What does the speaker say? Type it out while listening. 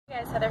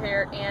guys, Heather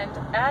here, and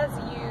as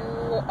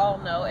you all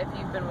know, if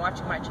you've been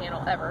watching my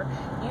channel ever,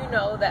 you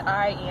know that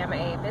I am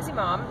a busy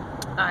mom.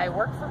 I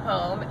work from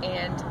home,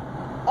 and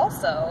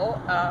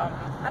also,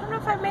 I don't know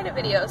if I've made a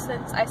video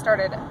since I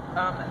started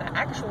an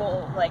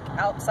actual, like,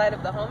 outside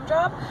of the home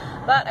job,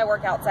 but I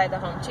work outside the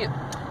home too.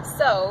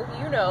 So,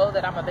 you know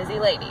that I'm a busy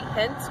lady,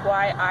 hence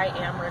why I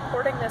am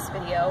recording this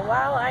video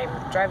while I'm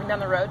driving down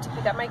the road to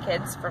pick up my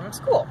kids from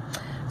school.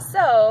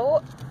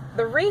 So,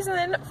 the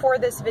reason for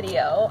this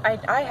video,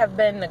 I have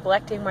been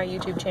neglecting my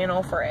YouTube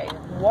channel for a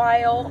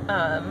while.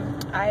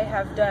 I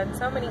have done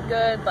so many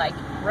good, like,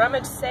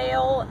 rummage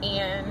sale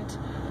and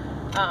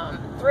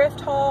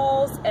thrift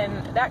hauls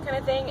and that kind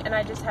of thing, and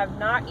I just have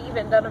not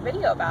even done a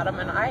video about them,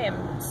 and I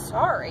am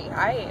sorry.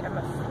 I am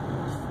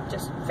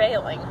just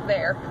failing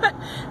there.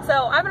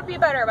 So I'm going to be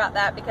better about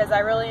that because I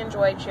really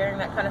enjoyed sharing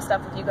that kind of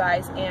stuff with you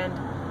guys, and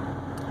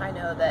I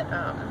know that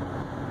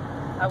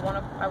I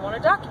want to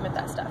document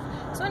that stuff.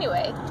 So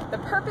anyway, the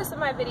purpose of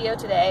my video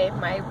today,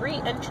 my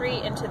re-entry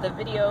into the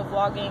video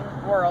vlogging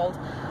world,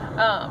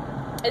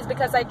 is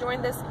because I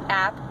joined this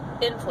app,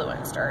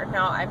 Influenster.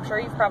 Now, I'm sure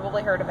you've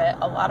probably heard of it.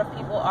 A lot of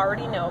people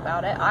already know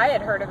about it. I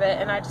had heard of it,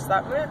 and I just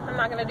thought, I'm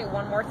not going to do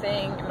one more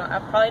thing.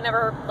 I'll probably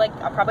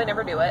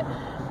never do it.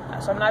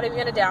 So I'm not even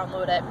going to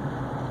download it.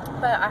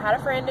 But I had a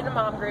friend in a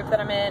mom group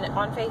that I'm in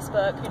on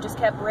Facebook who just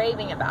kept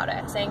raving about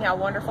it, saying how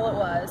wonderful it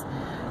was.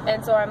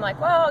 And so I'm like,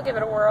 well, I'll give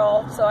it a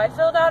whirl. So I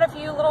filled out a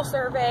few little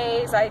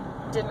surveys. I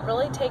didn't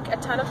really take a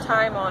ton of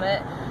time on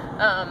it.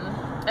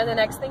 And the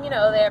next thing you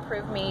know, they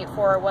approved me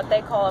for what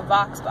they call a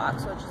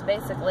Voxbox, which is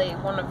basically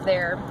one of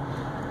their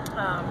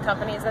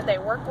companies that they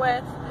work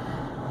with.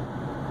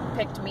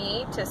 Picked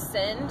me to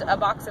send a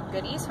box of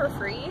goodies for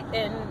free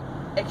in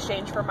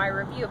exchange for my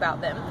review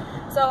about them.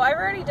 So I've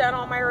already done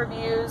all my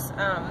reviews,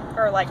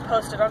 or like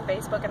posted on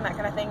Facebook and that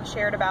kind of thing,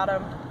 shared about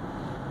them,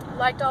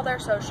 liked all their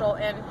social,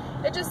 and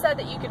it just said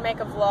that you could make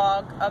a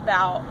vlog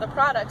about the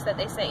products that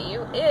they sent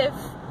you if,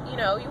 you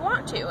know, you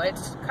want to.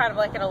 It's kind of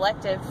like an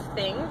elective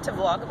thing to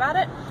vlog about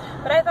it.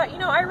 But I thought, you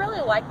know, I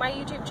really like my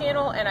YouTube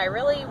channel, and I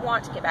really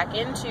want to get back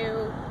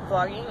into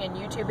vlogging and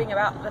YouTubing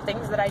about the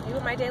things that I do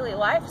in my daily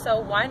life, so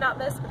why not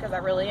this? Because I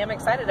really am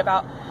excited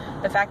about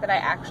the fact that I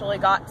actually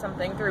got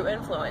something through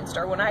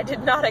Influenster when I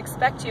did not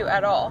expect to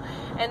at all.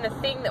 And the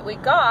thing that we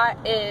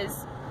got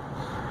is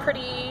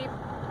pretty,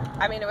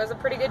 I mean, it was a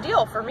pretty good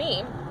deal for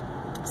me.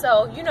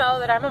 So, you know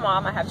that I'm a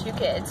mom. I have 2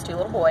 kids, 2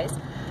 little boys.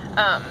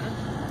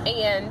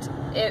 And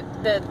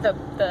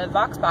the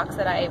Voxbox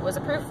that I was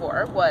approved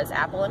for was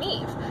Apple and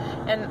Eve.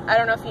 And I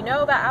don't know if you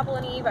know about Apple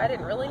and Eve. I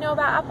didn't really know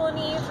about Apple and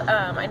Eve.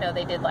 I know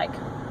they did like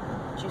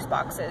juice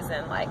boxes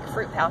and like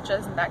fruit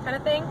pouches and that kind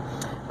of thing,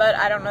 but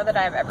I don't know that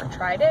I've ever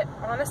tried it,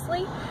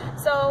 honestly.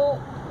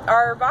 So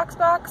our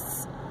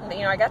Voxbox, you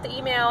know, I got the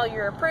email,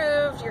 you're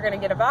approved, you're gonna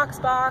get a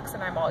Voxbox,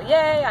 and I'm all,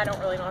 yay. I don't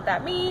really know what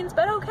that means,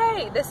 but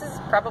okay, this is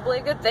probably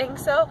a good thing.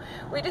 So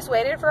we just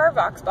waited for our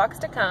Voxbox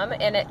to come,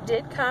 and it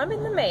did come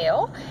in the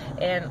mail.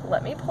 And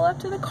let me pull up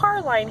to the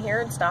car line here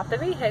and stop the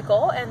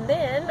vehicle, and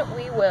then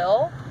we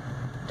will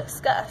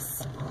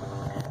discuss.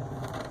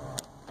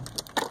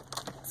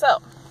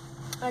 So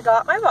I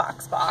got my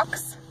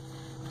Voxbox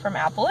from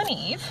Apple and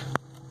Eve.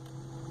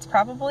 It's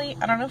probably,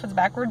 I don't know if it's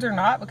backwards or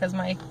not because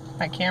my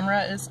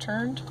camera is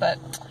turned, but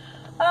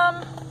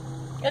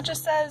it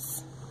just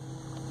says,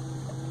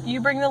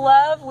 you bring the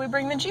love, we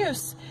bring the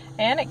juice.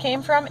 And it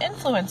came from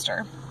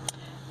Influencer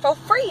for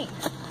free,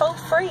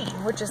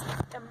 which is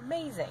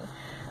amazing.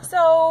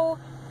 So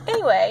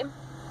anyway,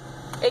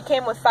 it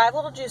came with 5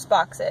 little juice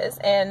boxes,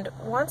 and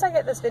once I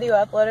get this video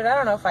uploaded, I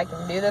don't know if I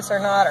can do this or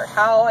not, or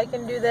how I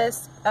can do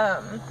this,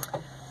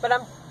 but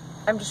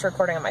I'm just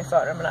recording on my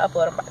phone. I'm going to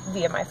upload them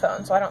via my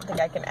phone, so I don't think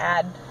I can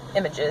add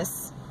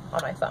images on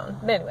my phone.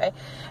 But anyway,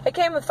 it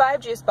came with 5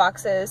 juice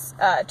boxes.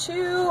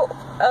 2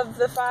 of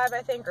the 5,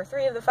 I think, or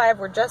 3 of the 5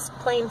 were just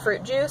plain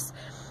fruit juice,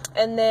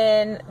 and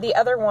then the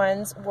other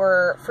ones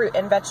were fruit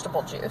and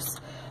vegetable juice.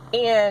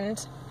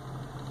 And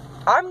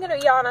I'm going to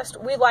be honest,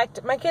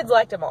 my kids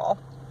liked them all.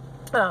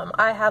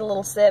 I had a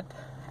little sip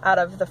out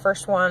of the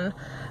first one,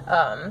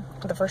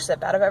 the first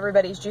sip out of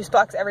everybody's juice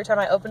box every time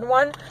I opened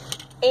one,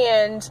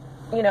 and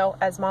you know,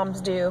 as moms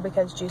do,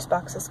 because juice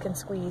boxes can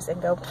squeeze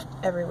and go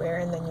everywhere,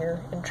 and then you're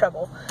in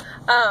trouble.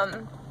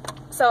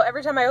 So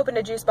every time I opened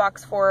a juice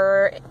box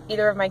for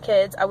either of my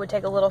kids, I would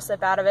take a little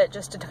sip out of it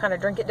just to kind of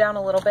drink it down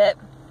a little bit.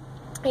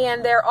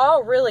 And they're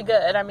all really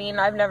good. I mean,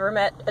 I've never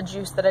met a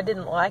juice that I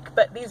didn't like,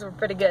 but these were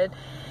pretty good.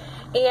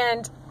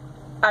 And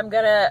I'm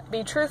gonna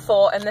be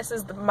truthful, and this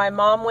is my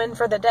mom win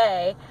for the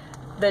day.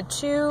 The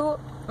 2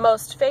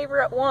 most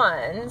favorite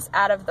ones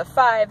out of the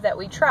 5 that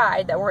we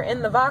tried that were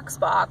in the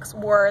Voxbox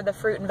were the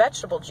fruit and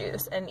vegetable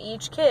juice, and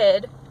each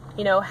kid,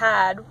 you know,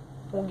 had,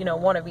 you know,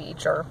 1 of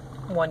each, or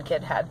 1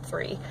 kid had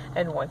 3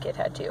 and 1 kid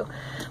had 2,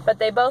 but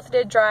they both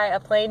did try a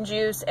plain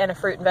juice and a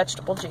fruit and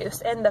vegetable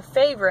juice, and the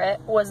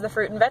favorite was the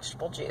fruit and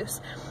vegetable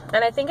juice.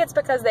 And I think it's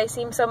because they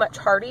seem so much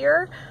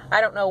heartier. I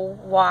don't know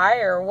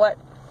why or what,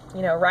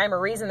 you know, rhyme or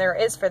reason there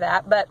is for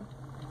that, but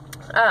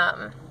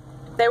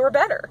they were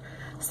better.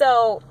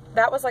 So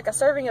that was like a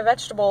serving of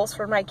vegetables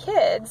for my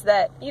kids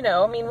that, you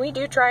know, I mean, we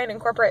do try and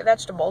incorporate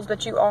vegetables,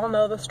 but you all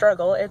know the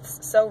struggle.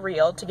 It's so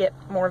real to get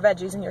more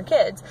veggies in your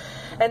kids.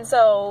 And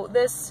so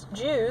this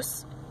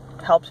juice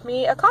helped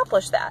me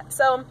accomplish that.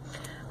 So,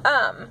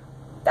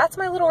 that's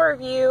my little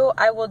review.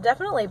 I will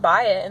definitely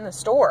buy it in the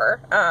store,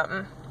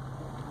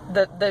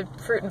 the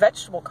fruit and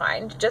vegetable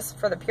kind, just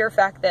for the pure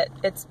fact that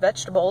it's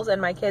vegetables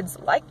and my kids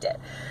liked it.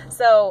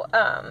 So,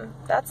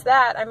 that's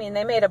that. I mean,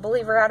 they made a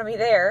believer out of me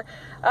there.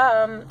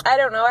 I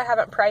don't know. I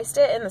haven't priced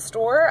it in the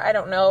store. I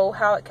don't know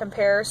how it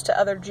compares to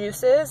other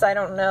juices. I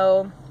don't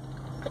know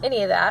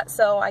any of that.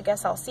 So I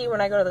guess I'll see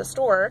when I go to the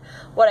store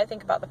what I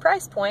think about the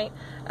price point.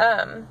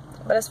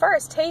 But as far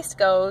as taste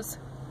goes,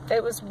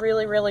 it was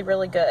really, really,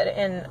 really good,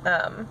 and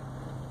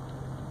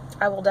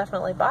I will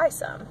definitely buy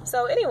some.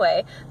 So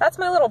anyway, that's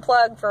my little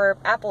plug for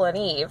Apple and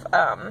Eve.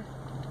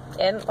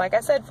 And like I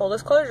said, full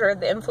disclosure,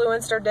 the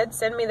Influenster did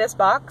send me this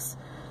box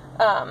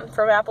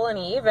from Apple and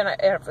Eve, and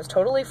it was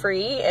totally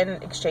free in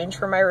exchange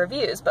for my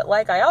reviews. But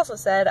like I also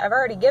said, I've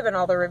already given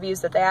all the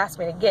reviews that they asked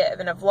me to give,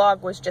 and a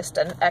vlog was just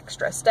an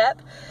extra step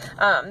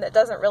that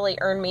doesn't really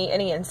earn me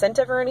any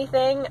incentive or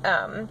anything.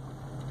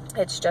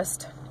 It's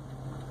just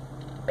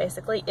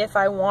basically, if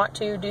I want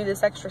to do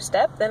this extra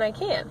step, then I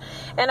can.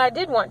 And I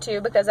did want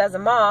to, because as a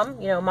mom,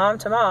 you know, mom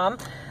to mom,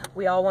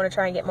 we all want to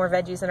try and get more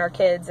veggies in our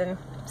kids, and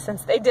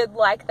since they did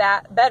like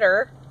that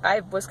better,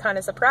 I was kind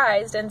of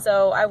surprised, and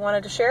so I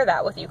wanted to share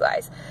that with you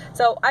guys.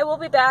 So I will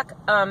be back.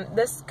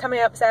 This coming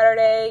up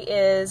Saturday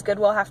is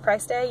Goodwill Half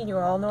Price Day, and you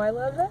all know I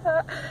love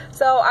that.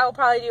 So I will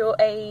probably do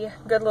a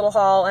good little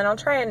haul, and I'll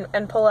try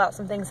and pull out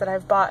some things that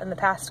I've bought in the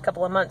past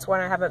couple of months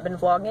when I haven't been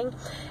vlogging,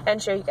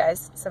 and show you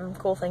guys some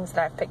cool things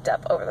that I've picked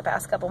up over the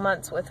past couple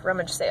months with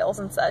rummage sales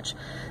and such.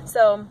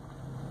 So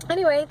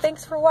anyway,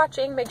 thanks for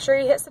watching. Make sure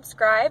you hit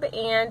subscribe,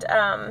 and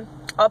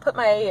I'll put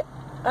my,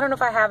 I don't know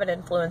if I have an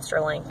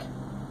Influencer link,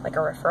 like a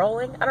referral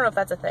link. I don't know if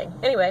that's a thing.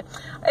 Anyway,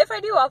 if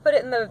I do, I'll put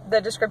it in the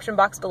description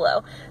box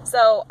below.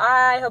 So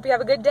I hope you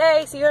have a good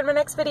day. See you in my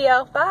next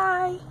video.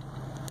 Bye.